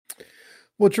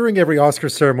Well, during every Oscar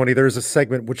ceremony, there is a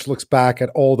segment which looks back at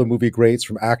all the movie greats,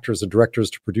 from actors and directors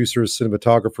to producers,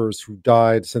 cinematographers who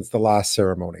died since the last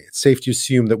ceremony. It's safe to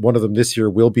assume that one of them this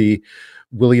year will be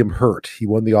William Hurt. He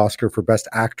won the Oscar for Best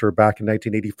Actor back in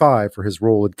 1985 for his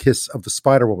role in Kiss of the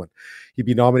Spider-Woman. He'd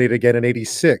be nominated again in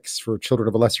 86 for Children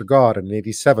of a Lesser God and in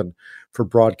 87 for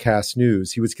Broadcast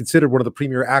News. He was considered one of the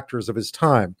premier actors of his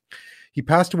time. He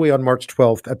passed away on March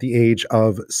 12th at the age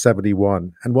of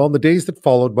 71. And while in the days that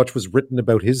followed, much was written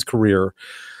about his career,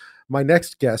 my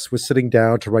next guest was sitting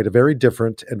down to write a very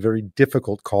different and very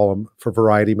difficult column for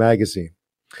Variety magazine.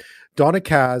 Donna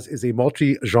Kaz is a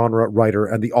multi-genre writer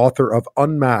and the author of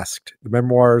Unmasked, the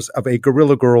memoirs of a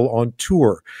guerrilla girl on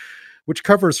tour, which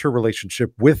covers her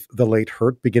relationship with the late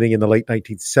Hurt beginning in the late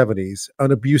 1970s,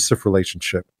 an abusive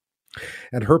relationship,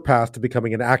 and her path to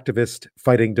becoming an activist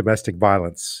fighting domestic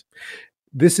violence.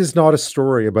 This is not a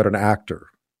story about an actor.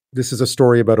 This is a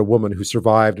story about a woman who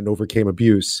survived and overcame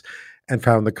abuse and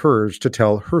found the courage to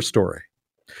tell her story.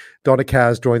 Donna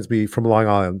Kaz joins me from Long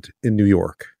Island in New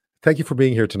York. Thank you for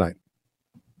being here tonight.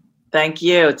 Thank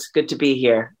you. It's good to be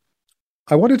here.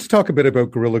 I wanted to talk a bit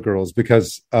about Guerrilla Girls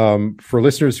because for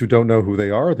listeners who don't know who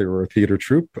they were a theater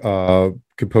troupe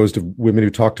composed of women who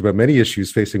talked about many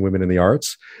issues facing women in the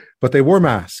arts, but they wore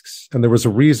masks. And there was a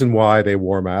reason why they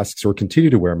wore masks or continue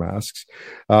to wear masks.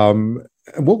 And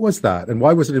what was that? And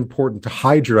why was it important to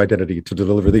hide your identity to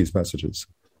deliver these messages?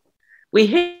 We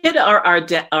hid our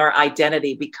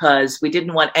identity because we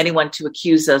didn't want anyone to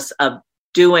accuse us of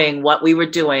doing what we were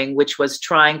doing, which was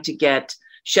trying to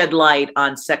shed light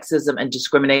on sexism and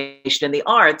discrimination in the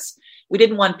arts. We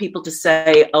didn't want people to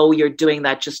say, oh, you're doing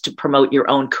that just to promote your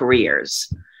own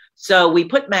careers. So we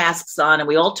put masks on and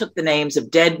we all took the names of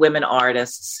dead women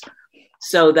artists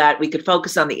so that we could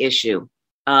focus on the issue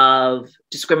of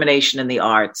discrimination in the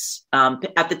arts.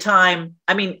 At the time,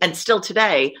 and still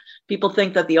today, people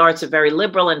think that the arts are very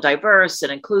liberal and diverse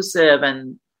and inclusive,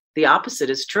 and the opposite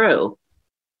is true.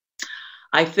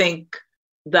 I think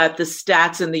that the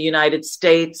stats in the United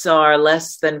States are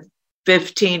less than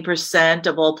 15%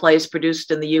 of all plays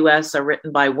produced in the US are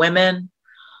written by women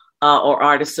or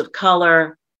artists of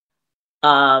color.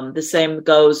 The same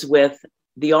goes with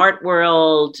the art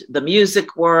world, the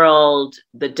music world,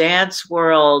 the dance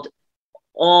world.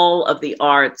 All of the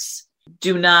arts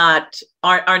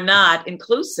are not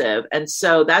inclusive. And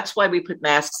so that's why we put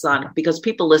masks on, because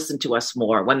people listened to us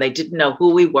more. When they didn't know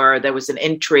who we were, there was an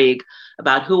intrigue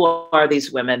about who are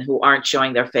these women who aren't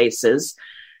showing their faces.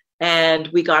 And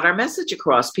we got our message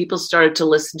across. People started to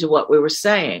listen to what we were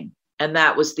saying. And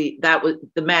the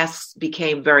masks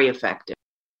became very effective.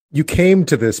 You came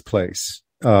to this place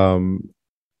as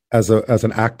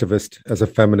an activist, as a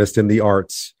feminist in the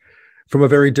arts, from a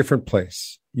very different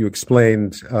place. You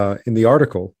explained in the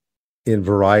article in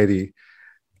Variety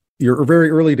your very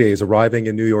early days arriving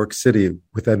in New York City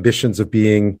with ambitions of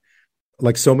being,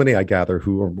 like so many, I gather,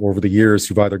 who are over the years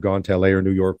who've either gone to LA or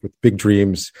New York with big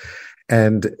dreams.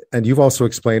 And you've also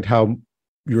explained how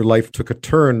your life took a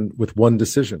turn with one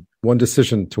decision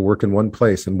to work in one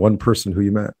place and one person who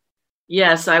you met.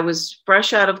 Yes, I was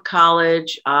fresh out of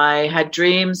college. I had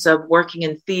dreams of working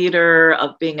in theater,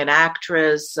 of being an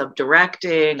actress, of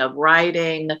directing, of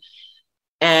writing.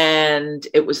 And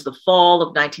it was the fall of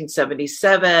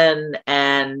 1977,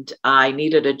 and I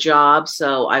needed a job.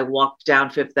 So I walked down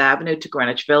Fifth Avenue to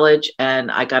Greenwich Village, and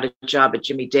I got a job at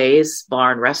Jimmy Day's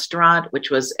Bar and Restaurant,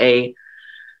 which was a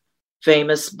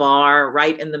famous bar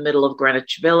right in the middle of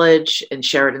Greenwich Village in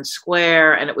Sheridan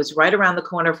Square. And it was right around the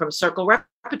corner from Circle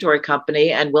Repertory Company.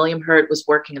 And William Hurt was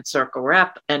working in Circle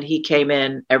Rep, and he came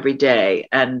in every day.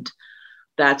 And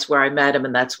that's where I met him,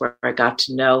 and that's where I got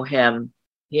to know him.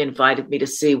 He invited me to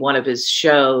see one of his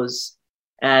shows,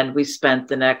 and we spent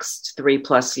the next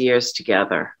 3+ years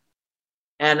together.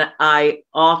 And I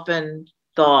often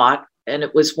thought, and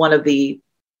it was one of the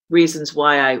reasons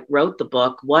why I wrote the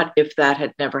book, what if that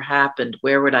had never happened?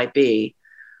 Where would I be?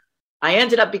 I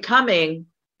ended up becoming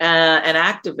an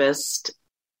activist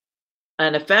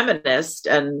and a feminist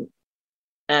and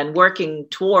working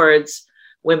towards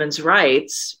women's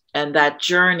rights. And that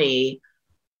journey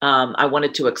I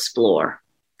wanted to explore.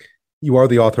 You are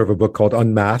the author of a book called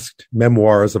Unmasked,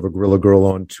 Memoirs of a Guerrilla Girl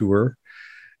on Tour.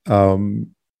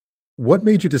 What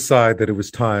made you decide that it was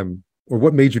time, or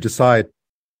what made you decide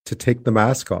to take the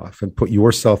mask off and put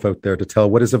yourself out there to tell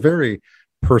what is a very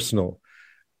personal,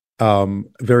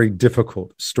 very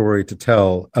difficult story to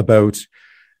tell about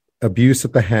abuse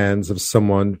at the hands of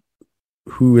someone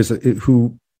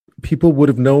who people would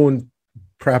have known,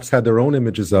 perhaps had their own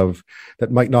images of,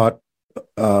 that might not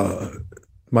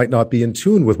be in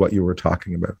tune with what you were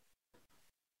talking about?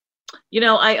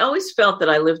 I always felt that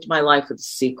I lived my life with a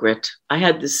secret. I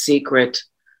had this secret.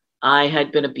 I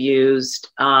had been abused.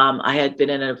 I had been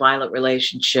in a violent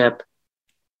relationship,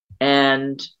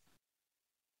 and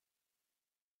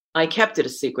I kept it a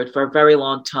secret for a very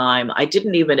long time. I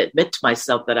didn't even admit to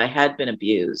myself that I had been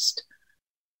abused.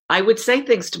 I would say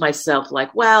things to myself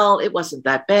like, well, it wasn't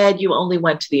that bad. You only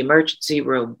went to the emergency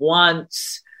room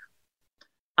once.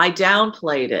 I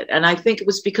downplayed it. And I think it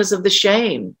was because of the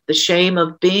shame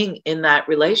of being in that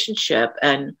relationship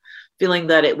and feeling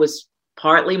that it was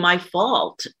partly my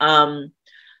fault. And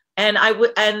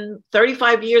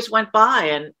 35 years went by,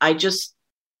 and I just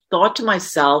thought to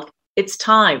myself, it's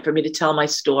time for me to tell my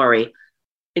story.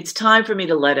 It's time for me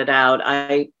to let it out.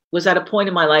 I was at a point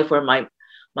in my life where my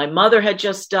mother had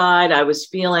just died. I was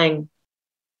feeling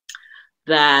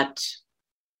that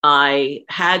I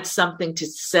had something to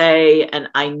say and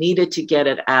I needed to get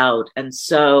it out. And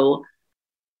so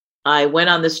I went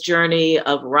on this journey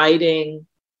of writing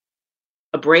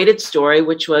a braided story,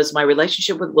 which was my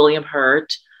relationship with William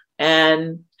Hurt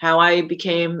and how I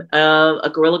became a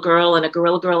guerrilla girl and a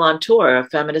guerrilla girl on tour, a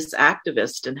feminist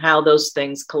activist, and how those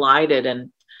things collided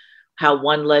and how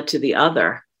one led to the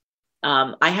other.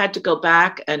 I had to go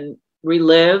back and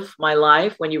relive my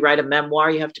life. When you write a memoir,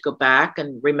 you have to go back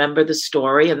and remember the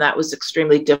story. And that was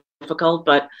extremely difficult.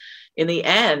 But in the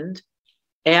end,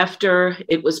 after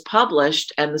it was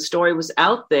published and the story was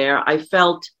out there, I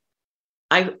felt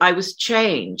I was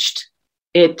changed.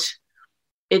 It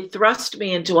thrust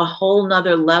me into a whole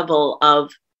nother level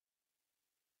of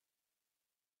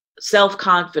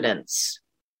self-confidence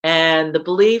and the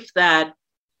belief that,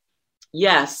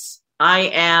 yes,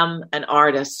 I am an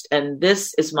artist and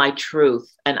this is my truth.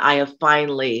 And I have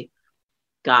finally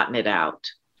gotten it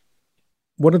out.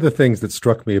 One of the things that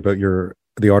struck me about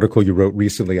the article you wrote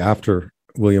recently after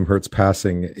William Hurt's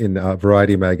passing in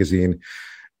Variety magazine,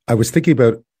 I was thinking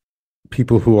about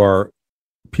people who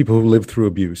live through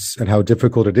abuse and how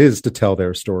difficult it is to tell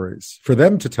their stories, for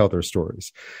them to tell their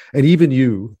stories. And even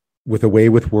you, with a way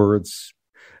with words,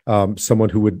 someone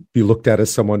who would be looked at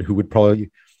as someone who would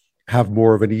probably have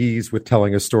more of an ease with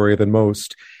telling a story than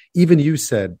most. Even you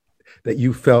said that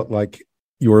you felt like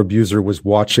your abuser was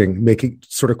watching,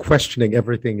 sort of questioning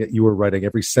everything that you were writing,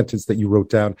 every sentence that you wrote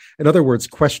down. In other words,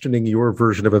 questioning your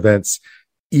version of events,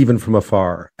 even from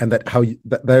afar. And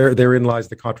therein lies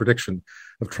the contradiction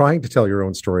of trying to tell your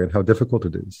own story and how difficult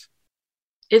it is.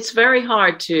 It's very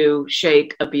hard to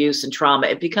shake abuse and trauma.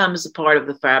 It becomes a part of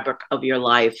the fabric of your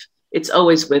life. It's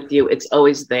always with you. It's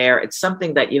always there. It's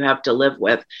something that you have to live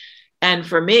with. And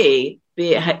for me,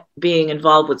 being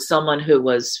involved with someone who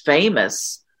was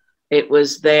famous, it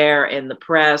was there in the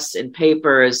press, in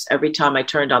papers, every time I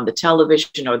turned on the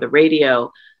television or the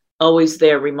radio, always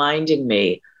there reminding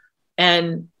me.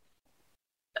 And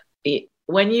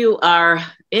when you are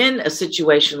in a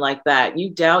situation like that,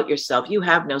 you doubt yourself. You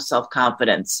have no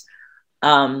self-confidence.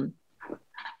 And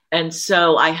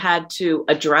so I had to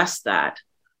address that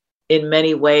in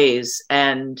many ways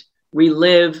and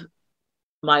relive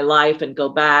my life and go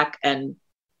back and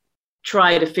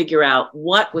try to figure out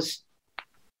what was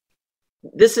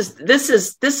this is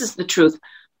the truth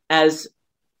as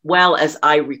well as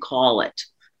I recall it,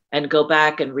 and go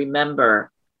back and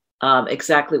remember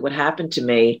exactly what happened to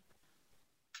me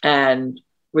and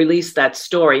release that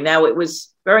story. Now, it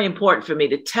was very important for me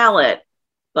to tell it,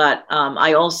 but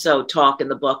I also talk in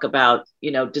the book about,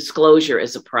 disclosure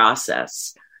is a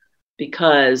process,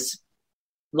 because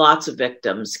lots of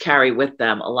victims carry with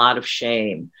them a lot of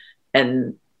shame,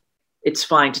 and it's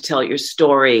fine to tell your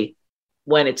story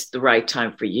when it's the right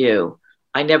time for you.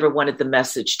 I never wanted the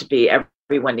message to be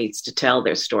everyone needs to tell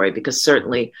their story, because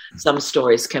certainly some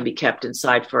stories can be kept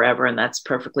inside forever, and that's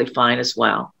perfectly fine as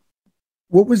well.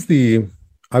 What was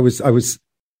I was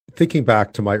thinking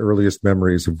back to my earliest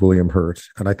memories of William Hurt,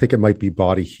 and I think it might be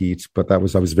Body Heat, but I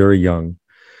was very young.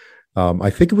 I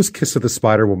think it was Kiss of the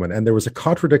Spider Woman. And there was a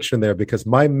contradiction there, because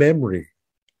my memory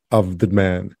of the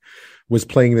man was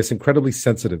playing this incredibly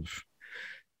sensitive,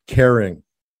 caring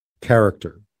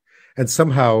character. And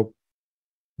somehow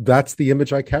that's the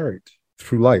image I carried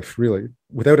through life, really,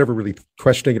 without ever really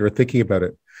questioning it or thinking about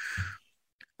it.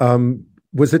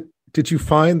 Did you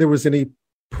find there was any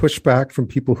pushback from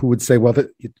people who would say, well,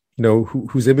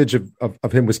 whose image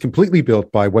of him was completely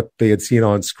built by what they had seen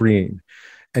on screen?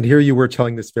 And here you were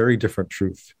telling this very different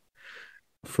truth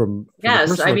from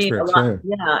yes, I mean,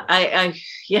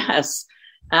 yes,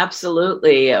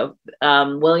 absolutely.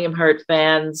 William Hurt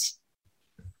fans,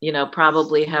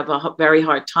 probably have a very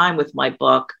hard time with my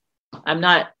book. I'm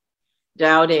not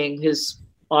doubting his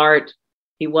art.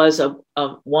 He was a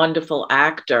wonderful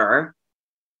actor.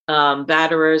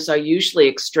 Batterers are usually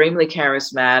extremely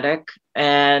charismatic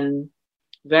and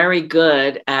very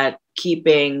good at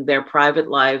keeping their private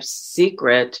lives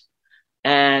secret.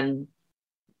 And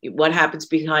what happens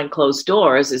behind closed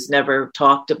doors is never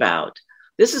talked about.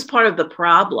 This is part of the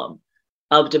problem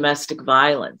of domestic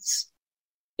violence,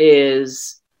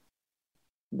 is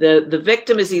the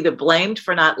victim is either blamed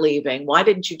for not leaving. Why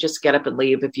didn't you just get up and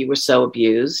leave if you were so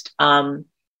abused? And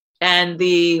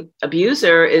the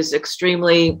abuser is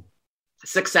extremely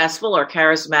successful or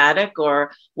charismatic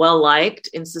or well-liked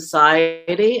in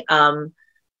society.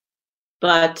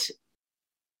 But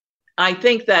I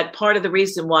think that part of the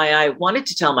reason why I wanted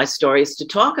to tell my story is to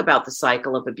talk about the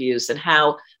cycle of abuse and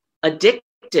how addictive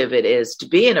it is to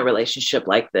be in a relationship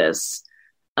like this.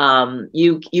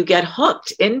 You get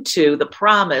hooked into the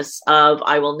promise of,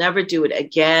 I will never do it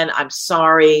again. I'm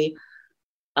sorry.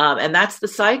 And that's the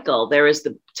cycle. There is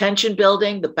the tension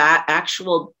building, the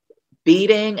actual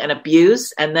beating and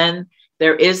abuse. And then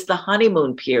there is the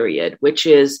honeymoon period, which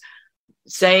is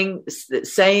saying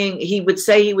he would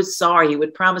say he was sorry. He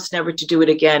would promise never to do it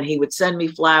again. He would send me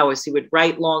flowers. He would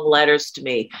write long letters to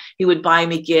me. He would buy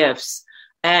me gifts.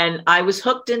 And I was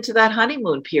hooked into that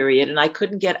honeymoon period, and I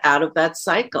couldn't get out of that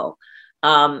cycle.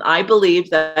 I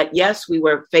believe that, yes, we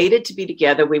were fated to be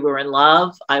together. We were in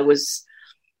love. I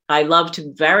loved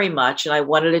him very much, and I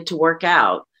wanted it to work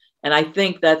out. And I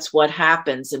think that's what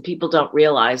happens. And people don't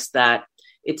realize that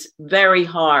it's very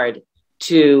hard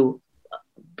to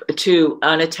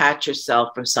unattach yourself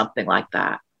from something like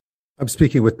that. I'm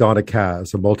speaking with Donna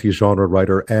Kaz, a multi-genre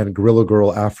writer, and Guerrilla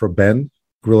Girl Afra Ben.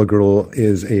 Guerrilla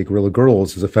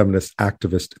Girls is a feminist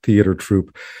activist theater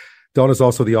troupe. Donna is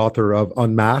also the author of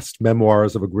Unmasked,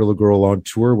 Memoirs of a Guerrilla Girl on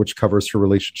Tour, which covers her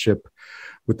relationship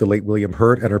with the late William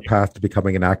Hurt and her path to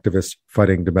becoming an activist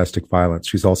fighting domestic violence.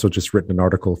 She's also just written an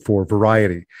article for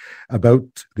Variety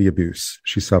about the abuse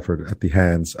she suffered at the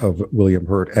hands of William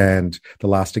Hurt and the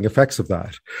lasting effects of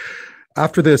that.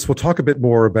 After this, we'll talk a bit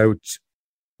more about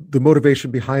the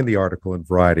motivation behind the article in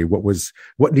Variety,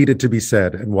 what needed to be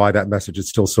said, and why that message is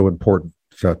still so important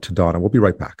to Donna. We'll be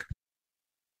right back.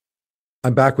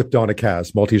 I'm back with Donna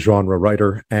Kaz, multi-genre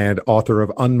writer and author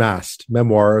of Unmasked,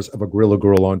 Memoirs of a Guerrilla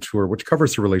Girl on Tour, which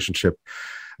covers her relationship,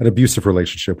 an abusive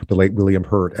relationship with the late William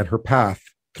Hurt, and her path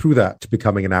through that to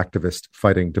becoming an activist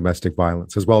fighting domestic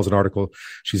violence, as well as an article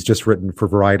she's just written for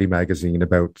Variety magazine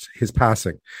about his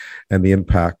passing and the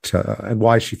impact and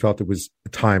why she felt it was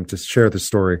time to share the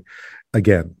story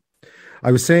again.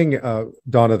 I was saying,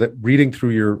 Donna, that reading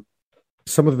through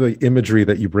some of the imagery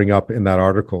that you bring up in that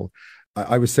article,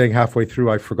 I was saying halfway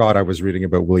through, I forgot I was reading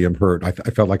about William Hurt. I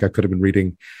felt like I could have been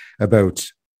reading a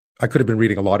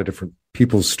lot of different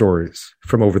people's stories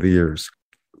from over the years.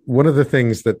 One of the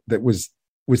things that was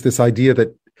this idea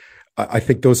that I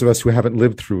think those of us who haven't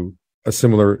lived through a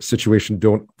similar situation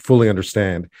don't fully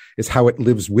understand is how it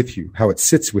lives with you, how it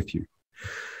sits with you.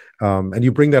 And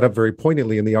you bring that up very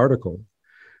poignantly in the article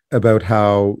about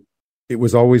how it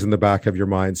was always in the back of your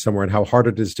mind somewhere and how hard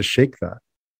it is to shake that.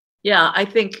 Yeah, I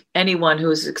think anyone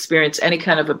who's experienced any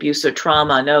kind of abuse or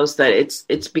trauma knows that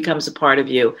it becomes a part of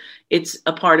you. It's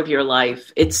a part of your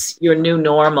life. It's your new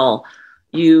normal.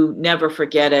 You never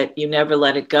forget it. You never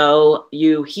let it go.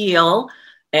 You heal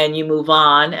and you move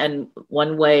on. And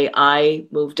one way I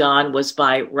moved on was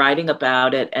by writing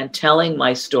about it and telling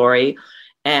my story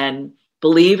and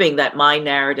believing that my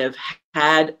narrative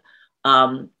had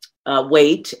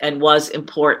weight and was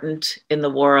important in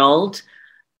the world.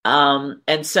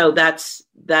 And so that's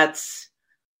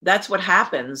what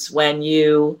happens when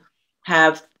you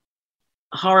have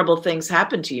horrible things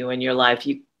happen to you in your life.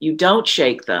 You don't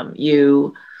shake them.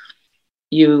 You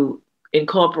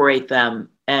incorporate them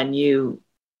and you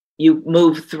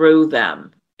move through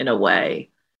them in a way.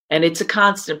 And it's a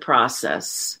constant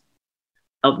process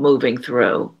of moving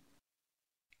through.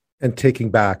 And taking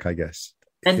back, I guess.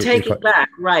 Back,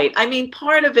 right. I mean,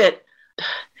 part of it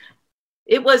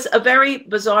was a very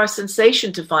bizarre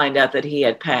sensation to find out that he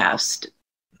had passed.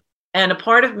 And a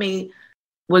part of me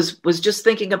was just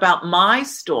thinking about my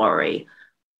story.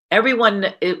 Everyone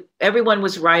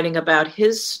was writing about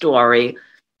his story,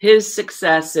 his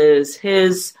successes,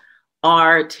 his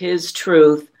art, his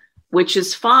truth, which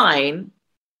is fine.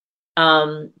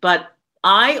 But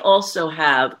I also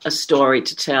have a story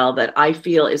to tell that I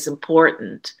feel is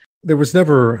important. There was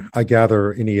never, I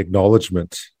gather, any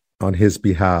acknowledgement on his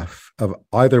behalf of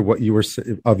either what you were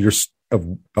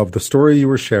of the story you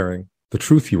were sharing, the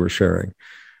truth you were sharing,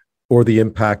 or the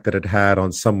impact that it had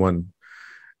on someone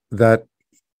that,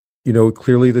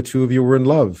 clearly the two of you were in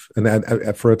love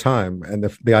and for a time, and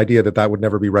the idea that would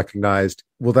never be recognized.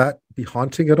 Will that be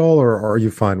haunting at all, or are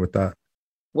you fine with that?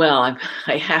 Well,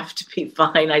 I have to be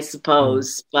fine, I Mm.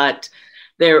 suppose, but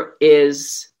there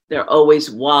always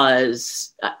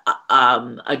was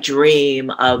a dream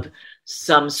of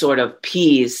some sort of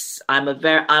peace. I'm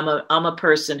a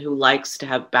person who likes to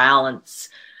have balance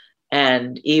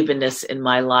and evenness in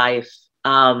my life,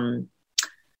 and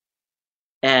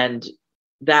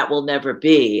that will never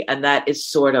be, and that is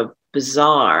sort of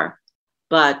bizarre.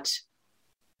 But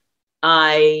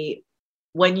I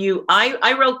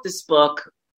I wrote this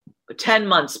book 10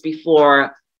 months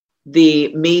before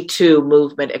the Me Too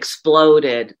movement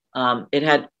exploded. It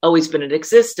had always been in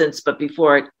existence, but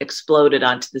before it exploded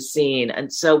onto the scene.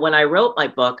 And so when I wrote my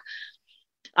book,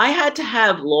 I had to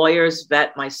have lawyers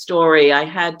vet my story. I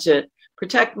had to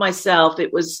protect myself.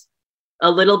 It was a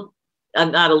little,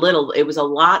 not a little, it was a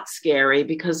lot scary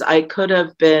because I could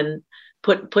have been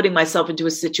putting myself into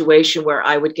a situation where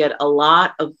I would get a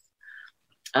lot of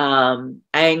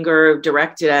anger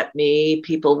directed at me.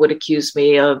 People would accuse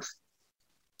me of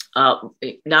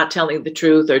not telling the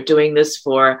truth or doing this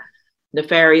for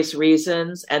nefarious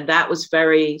reasons. And that was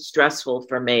very stressful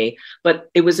for me. But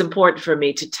it was important for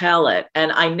me to tell it.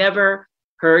 And I never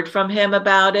heard from him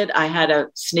about it. I had a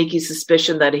sneaky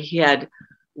suspicion that he had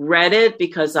read it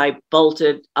because I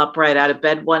bolted upright out of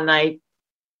bed one night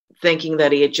thinking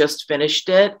that he had just finished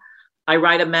it. I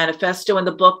write a manifesto in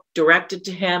the book directed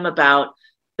to him about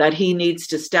that he needs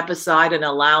to step aside and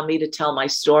allow me to tell my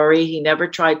story. He never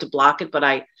tried to block it, but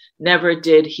I never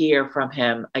did hear from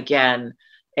him again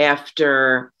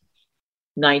after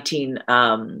 19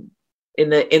 in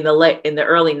the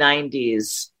early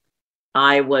 90s.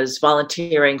 I was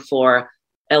volunteering for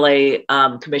LA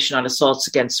Commission on Assaults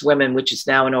Against Women, which is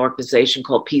now an organization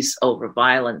called Peace Over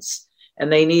Violence,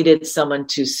 and they needed someone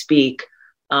to speak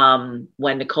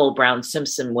when Nicole Brown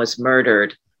Simpson was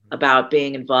murdered, about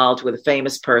being involved with a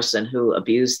famous person who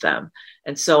abused them.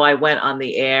 And so I went on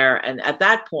the air. And at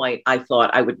that point, I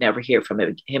thought I would never hear from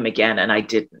him again. And I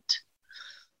didn't.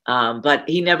 But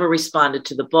he never responded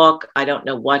to the book. I don't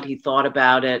know what he thought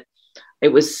about it.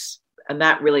 And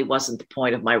that really wasn't the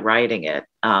point of my writing it.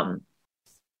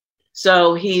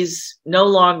 So he's no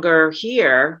longer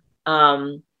here.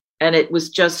 And it was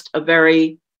just a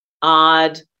very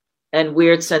odd and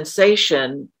weird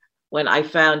sensation when I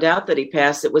found out that he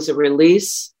passed. It was a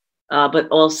release, but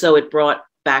also it brought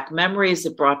back memories.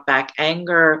 It brought back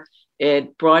anger.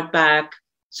 It brought back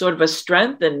sort of a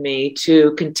strength in me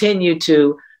to continue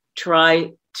to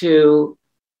try to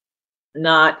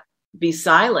not be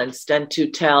silenced and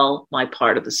to tell my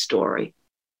part of the story.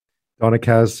 Donna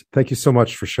Kaz, thank you so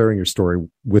much for sharing your story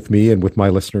with me and with my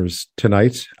listeners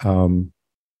tonight.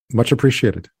 Much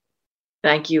appreciated.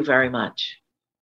 Thank you very much.